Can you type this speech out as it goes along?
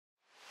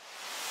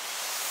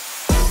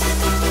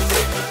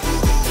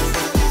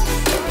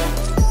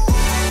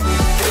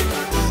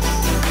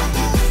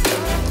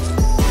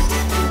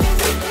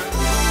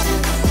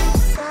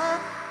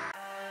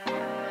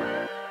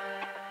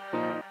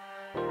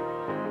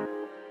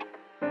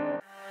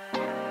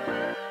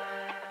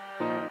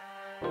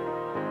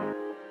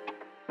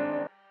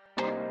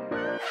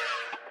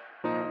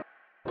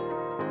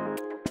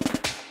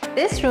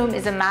This room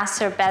is a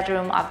master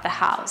bedroom of the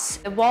house.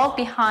 The wall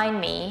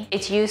behind me,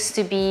 it used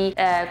to be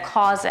a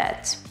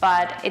closet,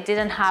 but it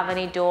didn't have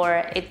any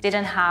door. It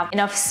didn't have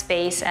enough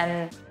space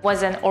and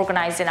wasn't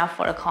organized enough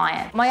for a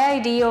client. My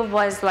idea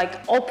was like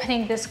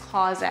opening this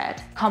closet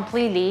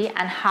completely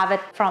and have it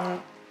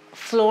from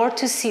floor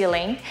to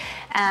ceiling,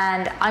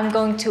 and I'm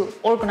going to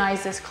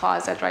organize this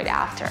closet right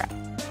after.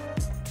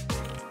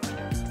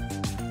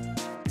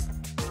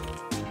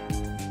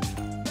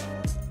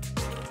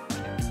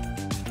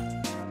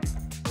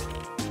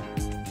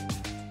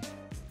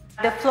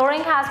 The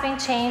flooring has been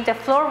changed. The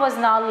floor was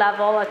not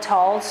level at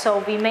all,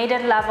 so we made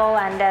it level,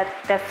 and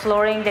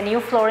the new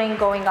flooring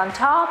going on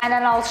top. And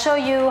then I'll show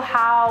you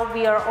how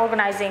we are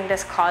organizing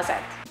this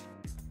closet.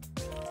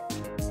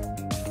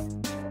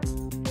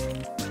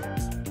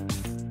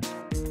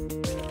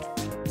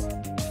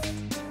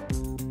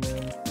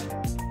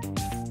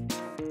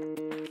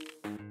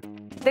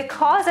 The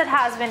closet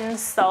has been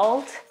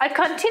installed. I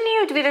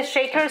continued with the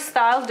shaker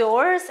style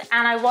doors,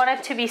 and I want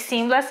it to be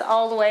seamless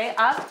all the way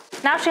up.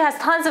 Now she has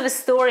tons of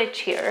storage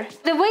here.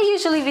 The way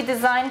usually we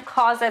design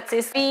closets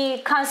is we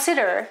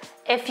consider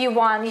if you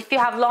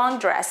have long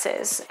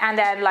dresses and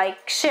then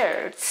like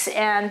shirts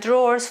and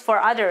drawers for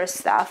other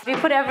stuff. We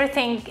put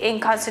everything in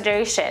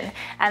consideration,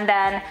 and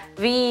then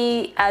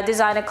we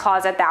design a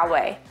closet that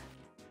way.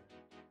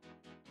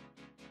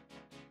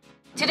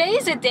 Today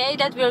is a day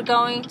that we're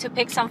going to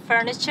pick some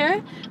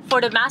furniture for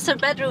the master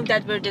bedroom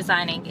that we're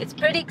designing. It's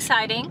pretty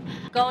exciting.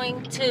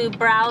 Going to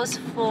browse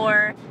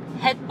for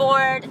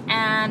headboard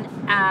and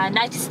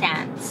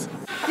nightstands.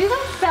 Do you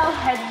guys sell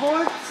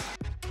headboards?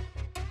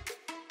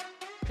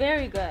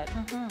 Very good.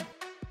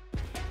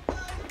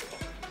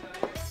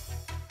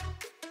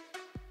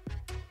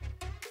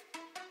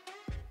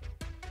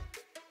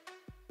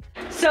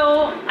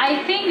 So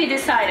I think we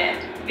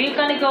decided we're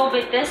gonna go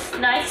with this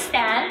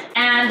nightstand,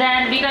 and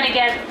then we're gonna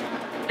get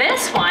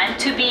this one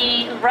to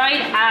be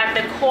right at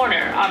the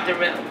corner of the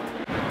room.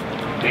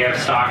 We have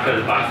stock of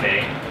the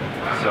buffet,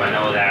 so I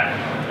know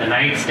that. The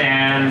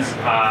nightstands,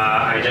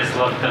 I just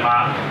looked them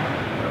up.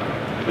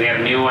 We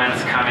have new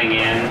ones coming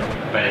in,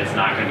 but it's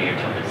not gonna be here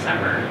till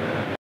December.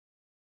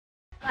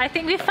 I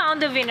think we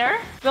found the winner.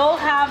 We'll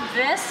have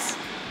this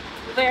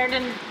where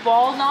the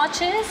wall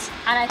notches,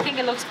 and I think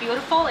it looks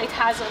beautiful. It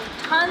has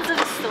tons of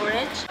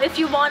storage. If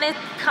you want to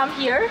come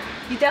here,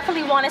 you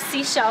definitely want to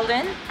see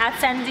Sheldon at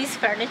Sandy's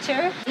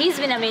Furniture. He's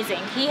been amazing.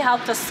 He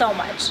helped us so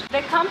much.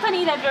 The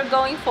company that we're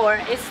going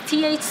for is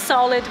TH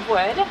Solid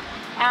Wood,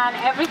 and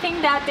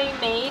everything that they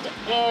made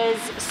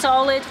is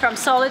solid from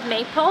solid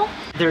maple.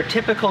 Their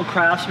typical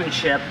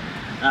craftsmanship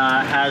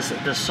has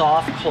the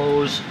soft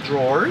close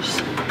drawers,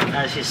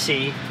 as you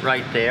see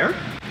right there.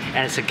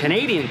 And it's a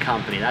Canadian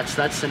company. That's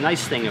the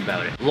nice thing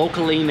about it.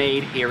 Locally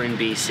made here in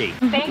BC.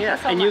 Thank you so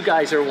much. And you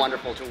guys are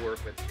wonderful to work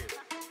with too.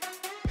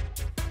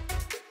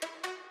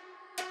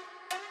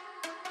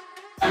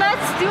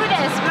 Let's do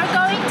this. We're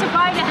going to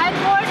buy the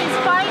headboard. It's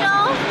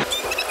final.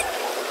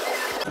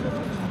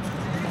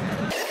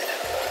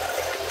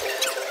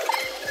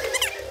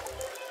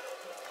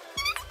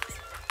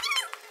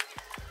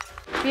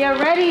 We are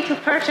ready to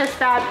purchase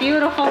that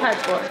beautiful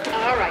headboard.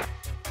 All right.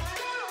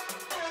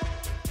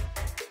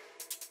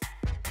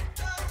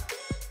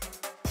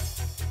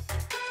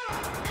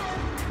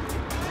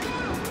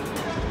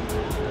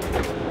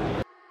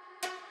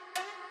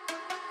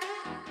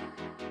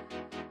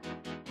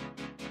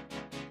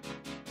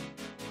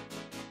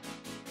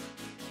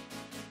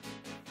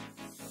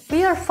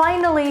 We are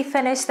finally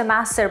finished the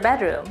master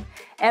bedroom.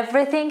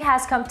 Everything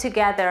has come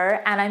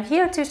together, and I'm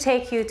here to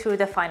take you through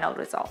the final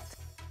result.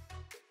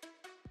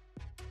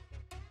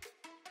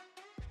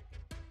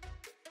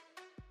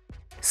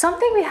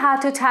 Something we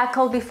had to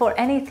tackle before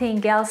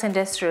anything else in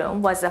this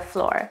room was the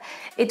floor.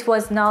 It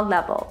was not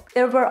level.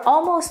 There were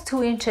almost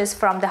 2 inches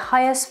from the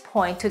highest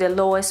point to the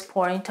lowest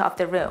point of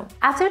the room.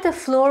 After the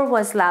floor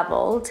was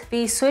leveled,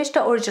 we switched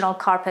the original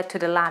carpet to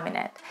the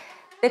laminate.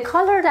 The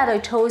color that I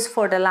chose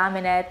for the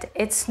laminate,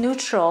 it's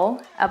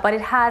neutral, but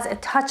it has a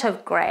touch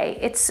of gray.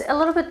 It's a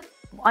little bit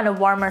on a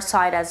warmer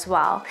side as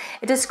well.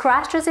 It is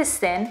scratch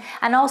resistant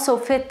and also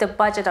fit the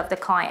budget of the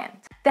client.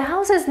 The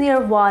house is near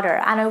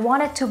water, and I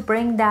wanted to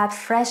bring that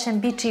fresh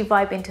and beachy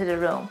vibe into the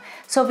room.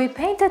 So we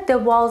painted the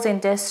walls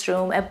in this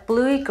room a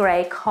bluey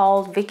gray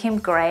called Viking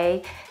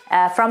Gray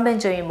from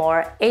Benjamin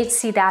Moore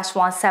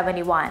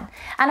HC-171.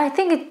 And I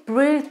think it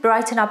really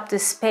brightened up the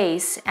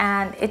space,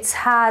 and it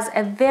has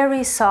a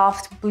very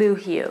soft blue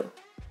hue.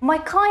 My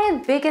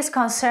client's biggest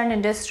concern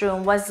in this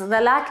room was the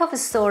lack of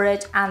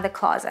storage and the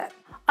closet.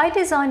 I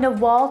designed a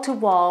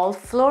wall-to-wall,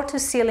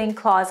 floor-to-ceiling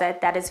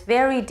closet that is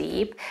very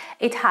deep.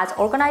 It has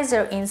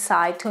organizer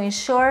inside to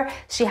ensure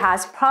she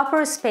has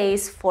proper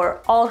space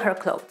for all her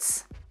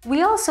clothes.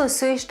 We also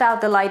switched out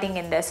the lighting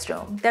in this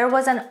room. There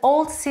was an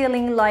old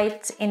ceiling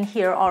light in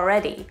here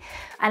already,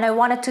 and I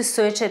wanted to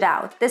switch it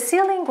out. The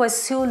ceiling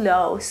was too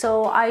low,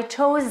 so I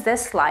chose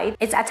this light.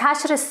 It's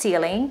attached to the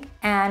ceiling,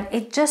 and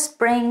it just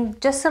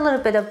brings a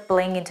little bit of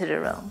bling into the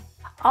room.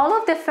 All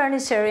of the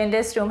furniture in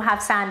this room have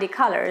sandy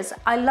colors.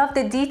 I love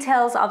the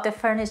details of the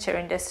furniture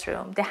in this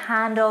room. The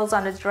handles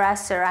on the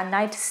dresser and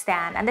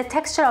nightstand and the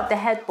texture of the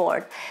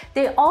headboard.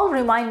 They all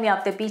remind me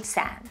of the beach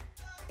sand.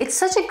 It's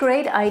such a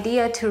great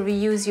idea to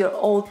reuse your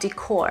old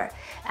decor.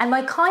 And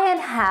my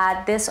client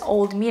had this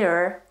old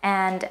mirror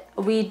and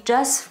we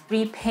just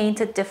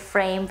repainted the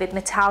frame with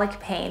metallic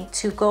paint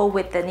to go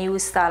with the new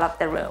style of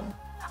the room.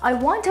 I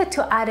wanted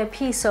to add a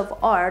piece of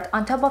art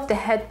on top of the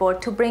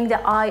headboard to bring the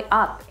eye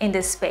up in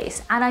this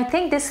space, and I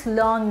think this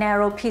long,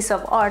 narrow piece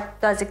of art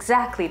does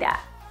exactly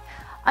that.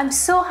 I'm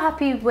so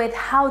happy with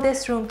how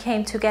this room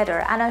came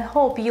together, and I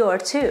hope you are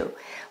too.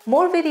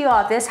 More video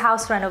of this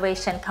house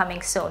renovation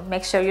coming soon.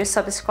 Make sure you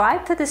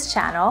subscribe to this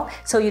channel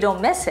so you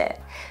don't miss it.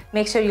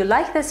 Make sure you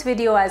like this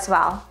video as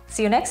well.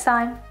 See you next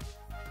time.